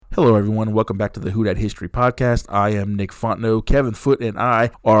Hello, everyone. Welcome back to the Who Dat History Podcast. I am Nick Fontenot. Kevin Foote and I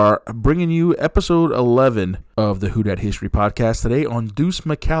are bringing you episode 11 of the Who Dat History Podcast today on Deuce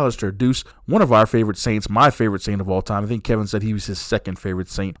McAllister. Deuce, one of our favorite Saints, my favorite Saint of all time. I think Kevin said he was his second favorite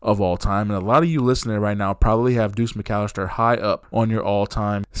Saint of all time. And a lot of you listening right now probably have Deuce McAllister high up on your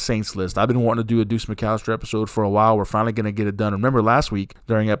all-time Saints list. I've been wanting to do a Deuce McAllister episode for a while. We're finally going to get it done. Remember last week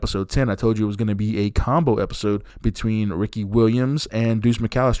during episode 10, I told you it was going to be a combo episode between Ricky Williams and Deuce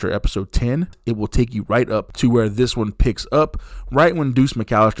McAllister. Episode 10, it will take you right up to where this one picks up, right when Deuce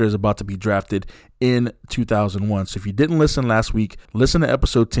McAllister is about to be drafted in 2001. So if you didn't listen last week, listen to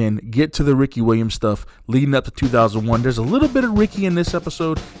episode 10, get to the Ricky Williams stuff leading up to 2001. There's a little bit of Ricky in this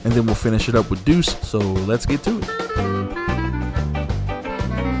episode, and then we'll finish it up with Deuce. So let's get to it.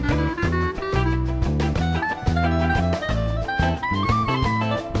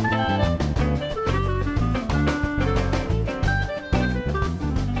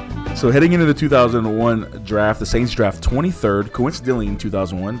 So heading into the 2001 draft, the Saints draft 23rd, coincidentally in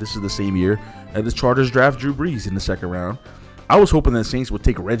 2001, this is the same year, the Chargers draft Drew Brees in the second round. I was hoping the Saints would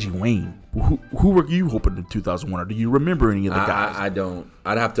take Reggie Wayne. Who were you hoping in 2001, or do you remember any of the guys? I don't.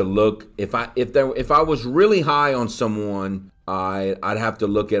 I'd have to look. If I was really high on someone, I'd have to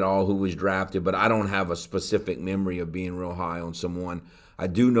look at all who was drafted, but I don't have a specific memory of being real high on someone. I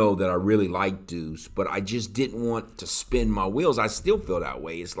do know that I really liked Deuce, but I just didn't want to spin my wheels. I still feel that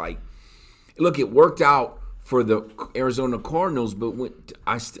way. It's like, look, it worked out for the Arizona Cardinals, but when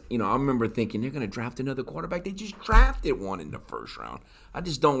I remember thinking they're going to draft another quarterback. They just drafted one in the first round. I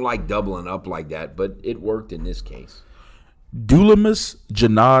just don't like doubling up like that, but it worked in this case. Dulemus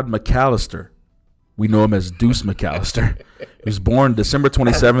Janad McAllister. We know him as Deuce McAllister. He was born December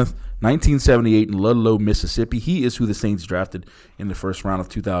 27th, 1978 in Ludlow, Mississippi. He is who the Saints drafted in the first round of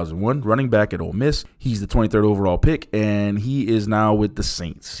 2001, running back at Ole Miss. He's the 23rd overall pick, and he is now with the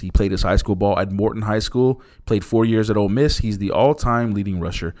Saints. He played his high school ball at Morton High School, played 4 years at Ole Miss. He's the all-time leading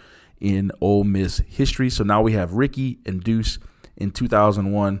rusher in Ole Miss history. So now we have Ricky and Deuce in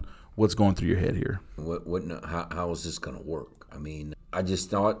 2001. What's going through your head here? How is this going to work? I mean, I just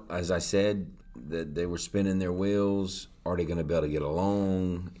thought, as I said, that they were spinning their wheels. Are they going to be able to get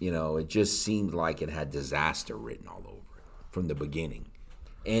along? You know, it just seemed like it had disaster written all over it from the beginning.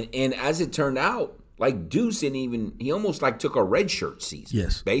 And as it turned out, like Deuce he almost like took a redshirt season.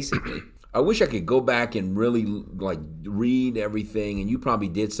 Yes. Basically. I wish I could go back and really like read everything, and you probably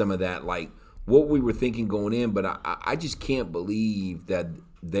did some of that, like what we were thinking going in, but I just can't believe that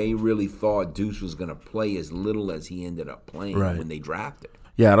they really thought Deuce was going to play as little as he ended up playing when they drafted.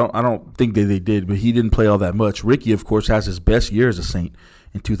 Yeah, I don't think that they did, but he didn't play all that much. Ricky, of course, has his best year as a Saint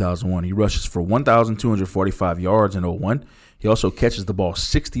in 2001. He rushes for 1,245 yards in 2001. He also catches the ball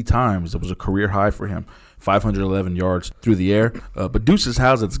 60 times. It was a career high for him, 511 yards through the air. But Deuce is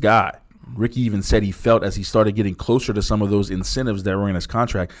Hausett's guy. Ricky even said he felt as he started getting closer to some of those incentives that were in his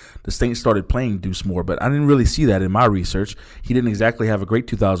contract, the Saints started playing Deuce more. But I didn't really see that in my research. He didn't exactly have a great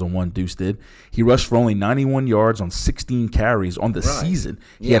 2001, Deuce did. He rushed for only 91 yards on 16 carries on the season.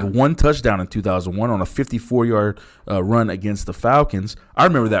 He had one touchdown in 2001 on a 54-yard run against the Falcons. I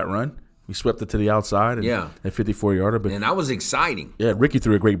remember that run. We swept it to the outside and that 54-yarder. And that was exciting. Yeah, Ricky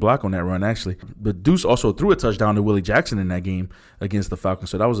threw a great block on that run, actually. But Deuce also threw a touchdown to Willie Jackson in that game against the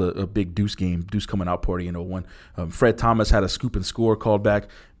Falcons. So that was a big Deuce game, Deuce coming out party in 2001. Fred Thomas had a scoop and score called back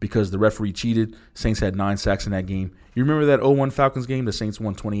because the referee cheated. Saints had 9 sacks in that game. You remember that 2001 Falcons game? The Saints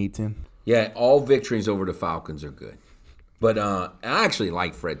won 28-10? Yeah, all victories over the Falcons are good. But I actually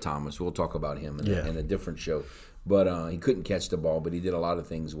like Fred Thomas. We'll talk about him in a different show. But he couldn't catch the ball, but he did a lot of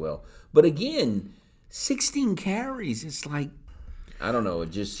things well. But again, 16 carries, it's like, I don't know, it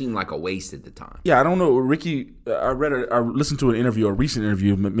just seemed like a waste at the time. Yeah, I don't know. Ricky, I listened to a recent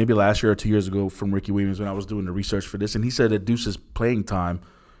interview, maybe last year or 2 years ago from Ricky Williams when I was doing the research for this, and he said that Deuce's playing time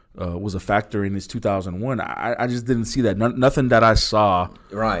was a factor in his 2001. I just didn't see that. Nothing that I saw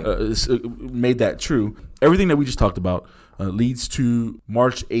made that true. Everything that we just talked about leads to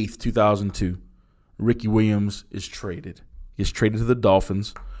March 8th, 2002. Ricky Williams is traded. He is traded to the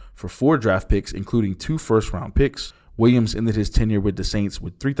Dolphins for 4 draft picks, including 2 first-round picks. Williams ended his tenure with the Saints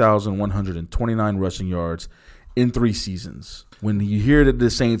with 3,129 rushing yards in 3 seasons. When you hear that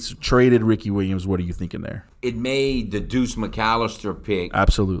the Saints traded Ricky Williams, what are you thinking there? It made the Deuce McAllister pick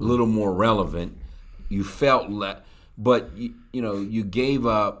absolutely a little more relevant. You felt but you gave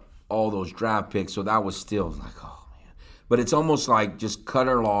up all those draft picks, so that was still like, oh. But it's almost like just cut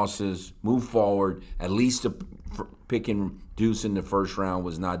our losses, move forward. At least picking Deuce in the first round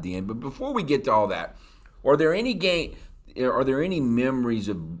was not the end. But before we get to all that, are there any memories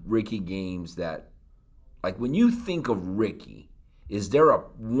of Ricky games that, like when you think of Ricky, Is there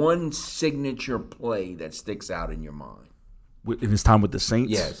one signature play that sticks out in your mind? In his time with the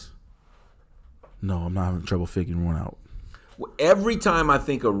Saints? Yes. No, I'm not having trouble figuring one out. Well, every time I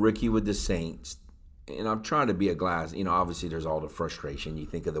think of Ricky with the Saints, and I'm trying to be a glass, obviously there's all the frustration. You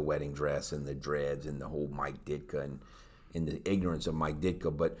think of the wedding dress and the dreads and the whole Mike Ditka and the ignorance of Mike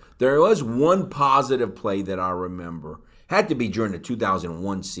Ditka. But there was one positive play that I remember. Had to be during the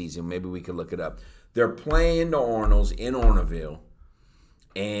 2001 season. Maybe we could look it up. They're playing the Arnolds in Orneville,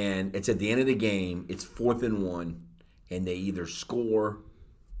 and it's at the end of the game. It's 4th and 1, and they either score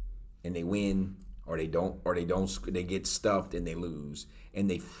and they win, or they don't. They get stuffed and they lose. And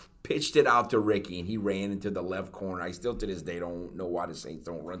they pitched it out to Ricky, and he ran into the left corner. I still to this day don't know why the Saints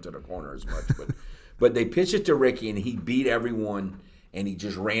don't run to the corner as much, but they pitched it to Ricky, and he beat everyone, and he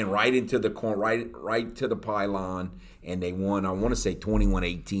just ran right into the corner, right to the pylon, and they won. I want to say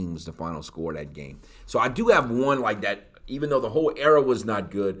 21-18 was the final score of that game. So I do have one like that. Even though the whole era was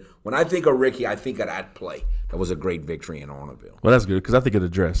not good, when I think of Ricky, I think of that play. That was a great victory in Orneville. Well, that's good because I think of the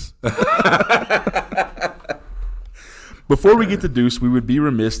dress. Before we get to Deuce, we would be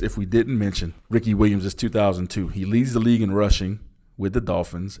remiss if we didn't mention Ricky Williams' 2002. He leads the league in rushing with the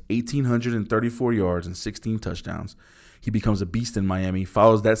Dolphins, 1,834 yards and 16 touchdowns. He becomes a beast in Miami,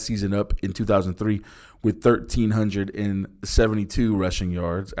 follows that season up in 2003 with 1,372 rushing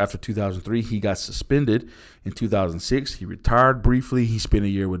yards. After 2003, he got suspended. In 2006, he retired briefly. He spent a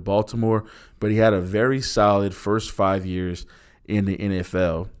year with Baltimore, but he had a very solid first 5 years in the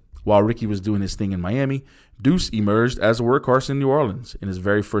NFL. While Ricky was doing his thing in Miami, Deuce emerged as a workhorse in New Orleans. In his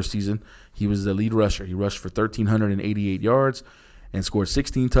very first season, he was the lead rusher. He rushed for 1,388 yards and scored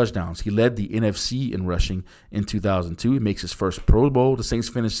 16 touchdowns. He led the NFC in rushing in 2002. He makes his first Pro Bowl. The Saints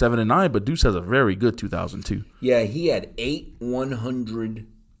finished 7-9, but Deuce has a very good 2002. Yeah, he had 8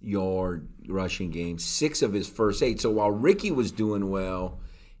 100-yard rushing games, 6 of his first 8. So while Ricky was doing well,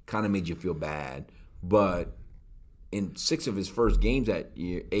 kind of made you feel bad, but in 6 of his first games that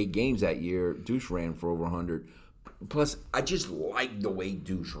year, 8 games that year, Deuce ran for over 100. Plus, I just like the way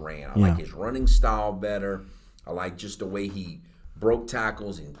Deuce ran. I like his running style better. I like just the way he broke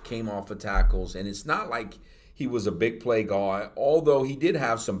tackles and came off of tackles. And it's not like he was a big play guy, although he did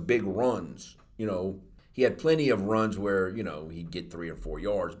have some big runs. He had plenty of runs where, he'd get 3 or 4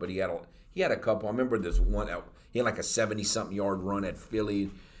 yards, but he had a couple. I remember this one, he had like a 70-something yard run at Philly,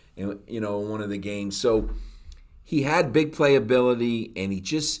 in one of the games. So he had big playability, and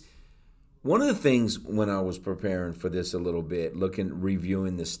one of the things when I was preparing for this a little bit,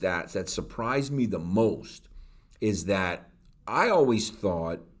 reviewing the stats, that surprised me the most is that I always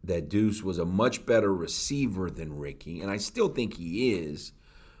thought that Deuce was a much better receiver than Ricky, and I still think he is,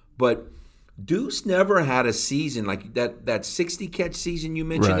 but Deuce never had a season like that 60-catch season you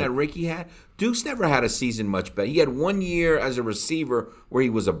mentioned that Ricky had. Deuce never had a season much better. He had 1 year as a receiver where he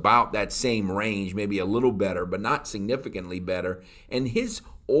was about that same range, maybe a little better, but not significantly better. And his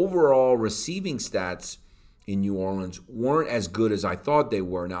overall receiving stats in New Orleans weren't as good as I thought they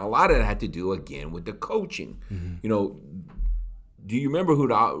were. Now, a lot of that had to do, again, with the coaching. Mm-hmm. Do you remember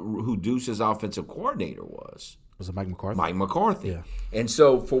who Deuce's offensive coordinator was? Was it Mike McCarthy? Mike McCarthy. Yeah. And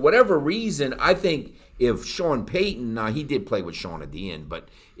so for whatever reason, I think if Sean Payton, now he did play with Sean at the end, but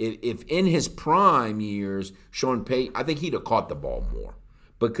if in his prime years, Sean Payton, I think he'd have caught the ball more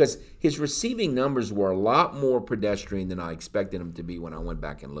because his receiving numbers were a lot more pedestrian than I expected him to be when I went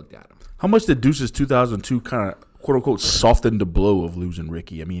back and looked at him. How much did Deuce's 2002 kind of, quote-unquote, soften the blow of losing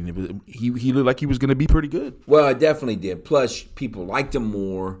Ricky? I mean, he looked like he was going to be pretty good. Well, it definitely did. Plus, people liked him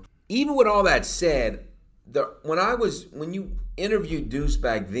more. Even with all that said, when you interviewed Deuce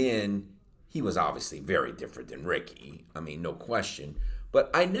back then, he was obviously very different than Ricky. I mean, no question. But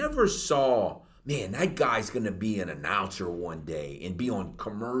I never saw, man, that guy's going to be an announcer one day and be on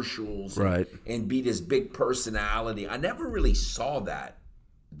commercials and be this big personality. I never really saw that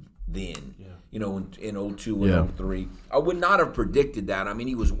then, in 02 and 03. I would not have predicted that. I mean,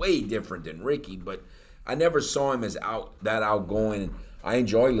 he was way different than Ricky, but I never saw him as that outgoing. I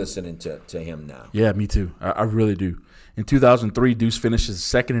enjoy listening to him now. Yeah, me too. I really do. In 2003, Deuce finishes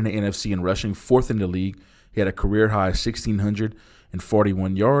second in the NFC in rushing, 4th in the league. He had a career high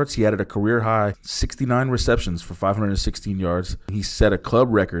 1,641 yards. He added a career high 69 receptions for 516 yards. He set a club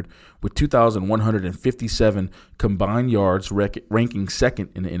record with 2,157 combined yards, ranking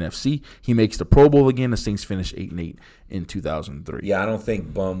second in the NFC. He makes the Pro Bowl again. The Saints finish 8-8 in 2003. Yeah, I don't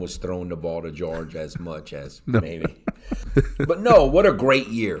think Bum was throwing the ball to George as much as maybe. But no, what a great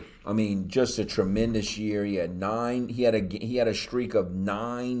year. I mean, just a tremendous year. He had a streak of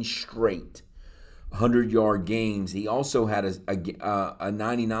 9 straight 100-yard games. He also had a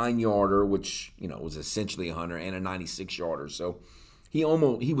 99-yarder, which was essentially 100, and a 96-yarder. So he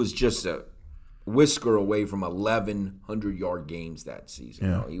was just a whisker away from 1,100-yard games that season.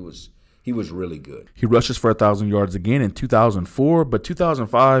 Yeah. He was really good. He rushes for 1,000 yards again in 2004, but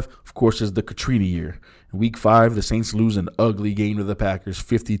 2005, of course, is the Katrina year. In Week 5, the Saints lose an ugly game to the Packers,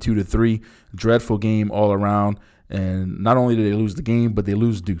 52-3. Dreadful game all around. And not only did they lose the game, but they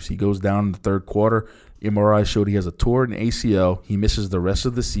lose Deuce. He goes down in the third quarter. MRI showed he has a torn ACL. He misses the rest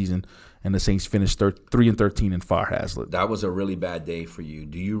of the season, and the Saints finished 3-13 and fire Hazlitt. That was a really bad day for you.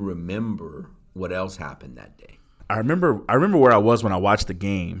 Do you remember what else happened that day? I remember where I was when I watched the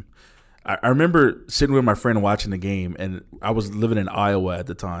game. I remember sitting with my friend watching the game, and I was living in Iowa at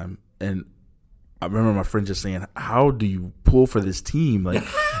the time, and I remember my friend just saying, "How do you pull for this team?" Like,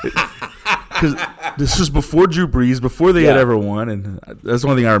 because this was before Drew Brees, before they had ever won, and that's the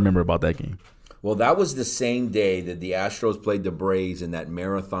only thing I remember about that game. Well, that was the same day that the Astros played the Braves in that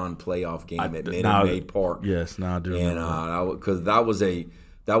marathon playoff game at Minute Maid Park. Yes, now I do remember. And because that was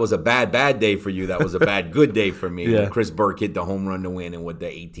a bad day for you. That was a bad good day for me. Yeah. Chris Burke hit the home run to win in the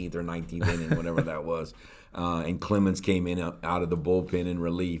 18th or 19th inning, whatever that was. And Clemens came in out of the bullpen in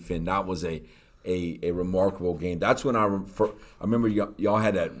relief, and that was a remarkable game. That's when I remember y'all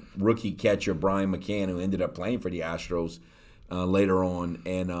had that rookie catcher, Brian McCann, who ended up playing for the Astros later on.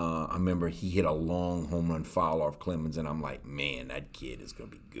 And I remember he hit a long home run foul off Clemens, and I'm like, man, that kid is going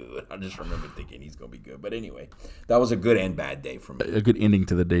to be good. I just remember thinking he's going to be good. But anyway, that was a good and bad day for me. A good ending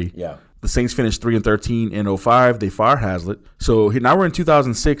to the day. Yeah. The Saints finished 3-13 in 2005. They fire Hazlitt. So now we're in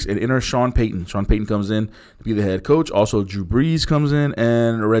 2006, and enters Sean Payton. Sean Payton comes in to be the head coach. Also, Drew Brees comes in,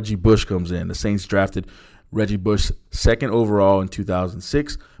 and Reggie Bush comes in. The Saints drafted Reggie Bush second overall in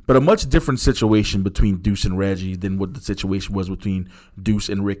 2006. But a much different situation between Deuce and Reggie than what the situation was between Deuce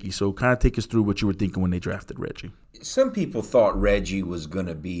and Ricky. So kind of take us through what you were thinking when they drafted Reggie. Some people thought Reggie was going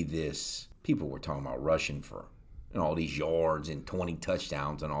to be this. People were talking about rushing for all these yards and 20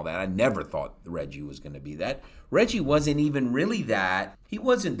 touchdowns and all that. I never thought Reggie was going to be that. Reggie wasn't even really that. He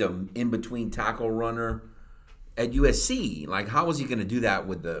wasn't the in-between tackle runner at USC. Like, how was he going to do that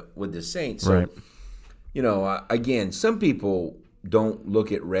with the Saints? So, right. Again, some people don't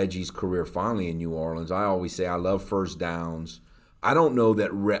look at Reggie's career fondly in New Orleans. I always say I love first downs. I don't know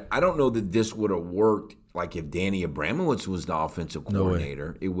that this would have worked. Like if Danny Abramowitz was the offensive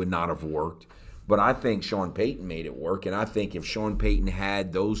coordinator, it would not have worked. But I think Sean Payton made it work, and I think if Sean Payton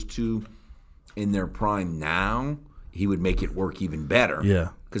had those two in their prime now, he would make it work even better. Yeah,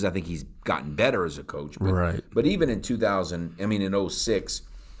 because I think he's gotten better as a coach. But, right. But even in 2006,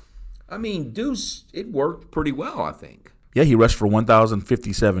 Deuce, it worked pretty well, I think. Yeah, he rushed for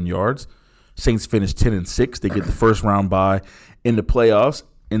 1,057 yards. Saints finished 10-6. They get the first round bye in the playoffs.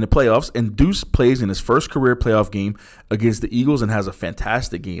 And Deuce plays in his first career playoff game against the Eagles and has a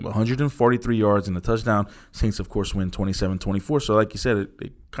fantastic game, 143 yards and a touchdown. Saints, of course, win 27-24. So, like you said,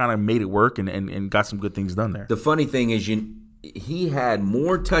 it kind of made it work and got some good things done there. The funny thing is, he had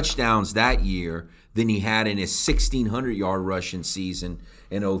more touchdowns that year than he had in his 1,600-yard rushing season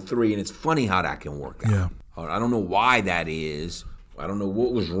in 2003, and it's funny how that can work out. Yeah. I don't know why that is. I don't know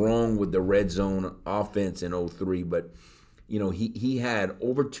what was wrong with the red zone offense in 2003, but he had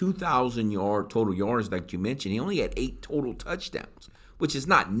over 2,000 total yards, like you mentioned. He only had 8 total touchdowns, which is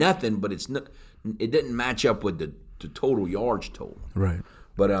not nothing, but it didn't match up with the total yards total. Right.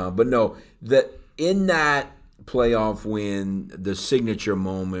 But no, in that playoff win, the signature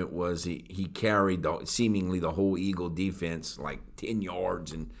moment was he carried seemingly the whole Eagle defense like 10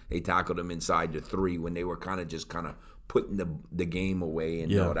 yards, and they tackled him inside the 3 when they were kind of putting the game away,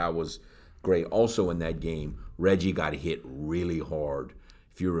 and that was great. Also in that game, Reggie got hit really hard.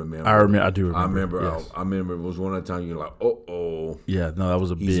 If you remember, I do remember. Yes. I remember it was one of the times you're like, yeah, no, that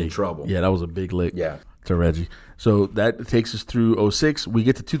was he's in trouble. Yeah, that was a big lick. Yeah. To Reggie. So that takes us through 2006. We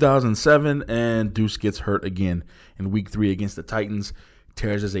get to 2007, and Deuce gets hurt again in Week 3 against the Titans.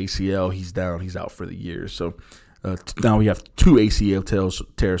 Tears his ACL. He's down. He's out for the year. So now we have 2 ACL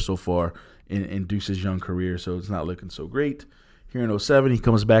tears so far in Deuce's young career, so it's not looking so great. Here in 2007, he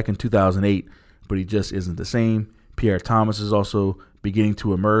comes back in 2008, but he just isn't the same. Pierre Thomas is also beginning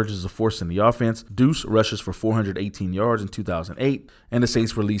to emerge as a force in the offense. Deuce rushes for 418 yards in 2008, and the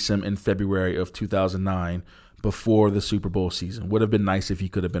Saints release him in February of 2009 before the Super Bowl season. Would have been nice if he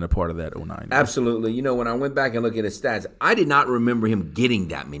could have been a part of that 2009. Absolutely. When I went back and looked at his stats, I did not remember him getting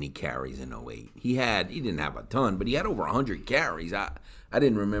that many carries in 2008. He didn't have a ton, but he had over 100 carries. I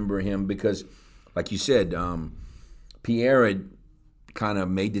didn't remember him because, like you said, Pierre had kind of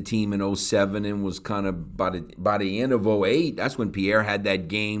made the team in 2007 and was kind of by the end of 2008, that's when Pierre had that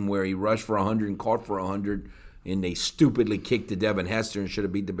game where he rushed for 100 and caught for 100 and they stupidly kicked to Devin Hester and should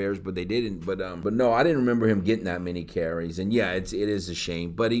have beat the Bears, but they didn't. But no, I didn't remember him getting that many carries. And yeah, it is a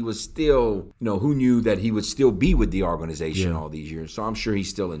shame. But he was still, who knew that he would still be with the organization all these years? So I'm sure he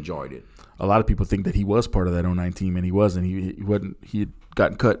still enjoyed it. A lot of people think that he was part of that 09 team, and he wasn't. He wasn't. He had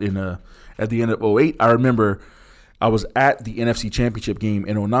gotten cut at the end of 08. I remember I was at the NFC Championship game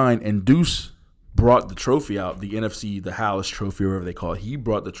in 09, and Deuce brought the trophy out, the NFC, the Hallis Trophy, or whatever they call it. He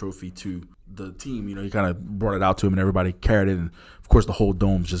brought the trophy to the team. He kind of brought it out to him, and everybody carried it. And, of course, the whole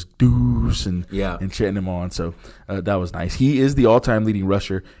dome's just Deuce and chanting him on. So that was nice. He is the all-time leading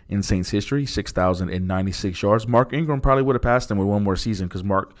rusher in Saints history, 6,096 yards. Mark Ingram probably would have passed him with one more season because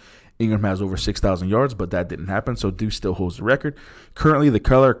Mark Ingram has over 6,000 yards, but that didn't happen. So Deuce still holds the record. Currently the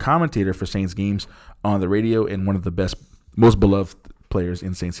color commentator for Saints games on the radio and one of the best, most beloved players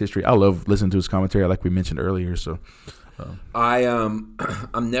in Saints history. I love listening to his commentary, like we mentioned earlier. So,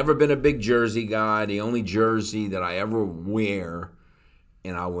 I've never been a big jersey guy. The only jersey that I ever wear,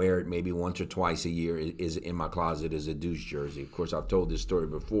 and I wear it maybe once or twice a year, is in my closet, is a Deuce jersey. Of course, I've told this story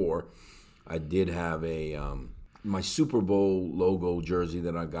before. I did have my Super Bowl logo jersey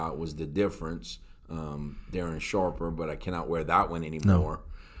that I got was the difference, Darren Sharper, but I cannot wear that one anymore.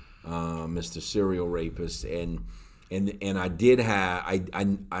 No. Mr. Serial Rapist, and I did have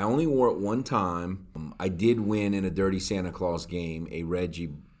I only wore it one time. I did win in a Dirty Santa Claus game a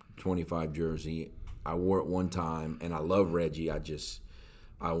Reggie 25 jersey. I wore it one time, and I love Reggie. I've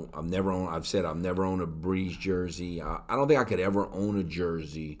never owned a Breeze jersey. I don't think I could ever own a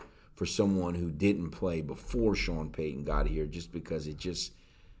jersey for someone who didn't play before Sean Payton got here, just because it just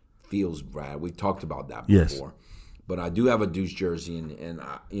feels bad. We talked about that before. Yes. But I do have a Deuce jersey, and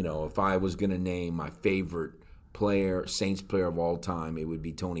I, if I was going to name my favorite player, Saints player of all time, it would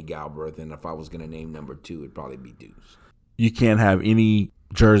be Tony Galbraith, and if I was going to name number 2, it'd probably be Deuce. You can't have any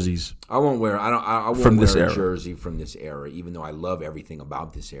jerseys. I won't wear a jersey from this era, even though I love everything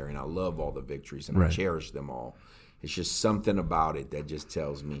about this era, and I love all the victories, and I cherish them all. It's just something about it that just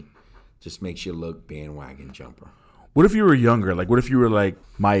tells me, just makes you look bandwagon jumper. What if you were younger? Like, what if you were like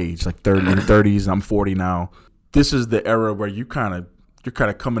my age, like 30 in 30s, and I'm 40 now? This is the era where you're kind of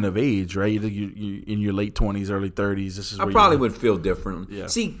coming of age, right? You in your late 20s, early 30s. This is where I probably would feel differently. Yeah.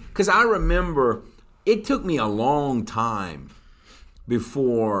 See, because I remember it took me a long time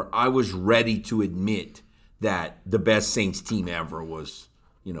before I was ready to admit that the best Saints team ever was,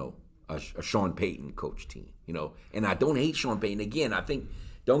 a Sean Payton coach team, And I don't hate Sean Payton. Again, I think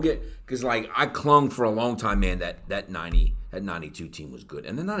because I clung for a long time, man. That 92 team was good,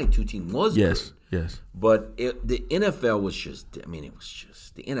 and the 92 team was good. Yes. But the NFL was just, the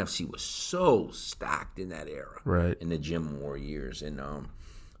NFC was so stacked in that era, right? In the Jim Moore years, and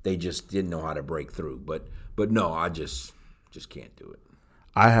they just didn't know how to break through. But no, I just can't do it.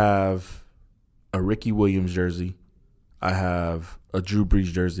 I have a Ricky Williams jersey. I have a Drew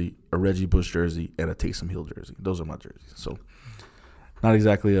Brees jersey, a Reggie Bush jersey, and a Taysom Hill jersey. Those are my jerseys. So not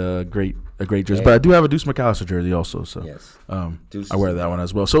exactly a great jersey, but I do have a Deuce McAllister jersey also. So yes, I wear that one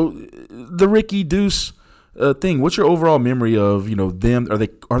as well. So the Ricky Deuce thing. What's your overall memory of them?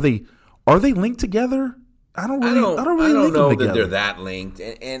 Are they linked together? I don't know that they're that linked.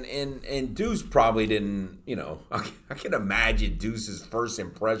 And Deuce probably didn't. I can imagine Deuce's first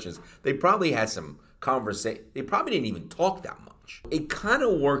impressions. They probably had some conversation. They probably didn't even talk that much. It kind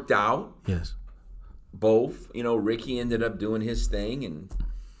of worked out. Yes. Both, Ricky ended up doing his thing, and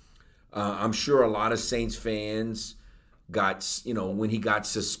I'm sure a lot of Saints fans got, when he got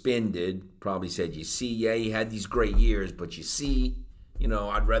suspended, probably said, you see, yeah, he had these great years, but you see,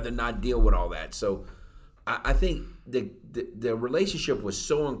 I'd rather not deal with all that. So I think the relationship was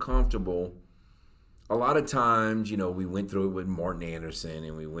so uncomfortable. A lot of times, we went through it with Martin Anderson,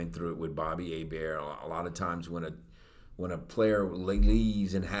 and we went through it with Bobby Hebert. A lot of times when a player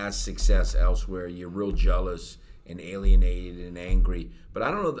leaves and has success elsewhere, you're real jealous and alienated and angry. But I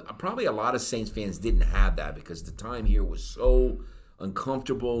don't know, probably a lot of Saints fans didn't have that because the time here was so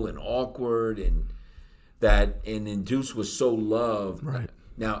uncomfortable and awkward, and then Deuce was so loved. Right.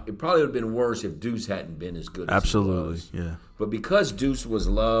 Now, it probably would have been worse if Deuce hadn't been as good as he was. Yeah. But because Deuce was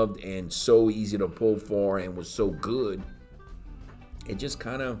loved and so easy to pull for and was so good, it just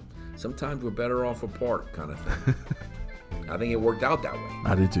kind of, sometimes we're better off apart kind of thing. I think it worked out that way.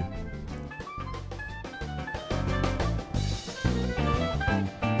 I did too.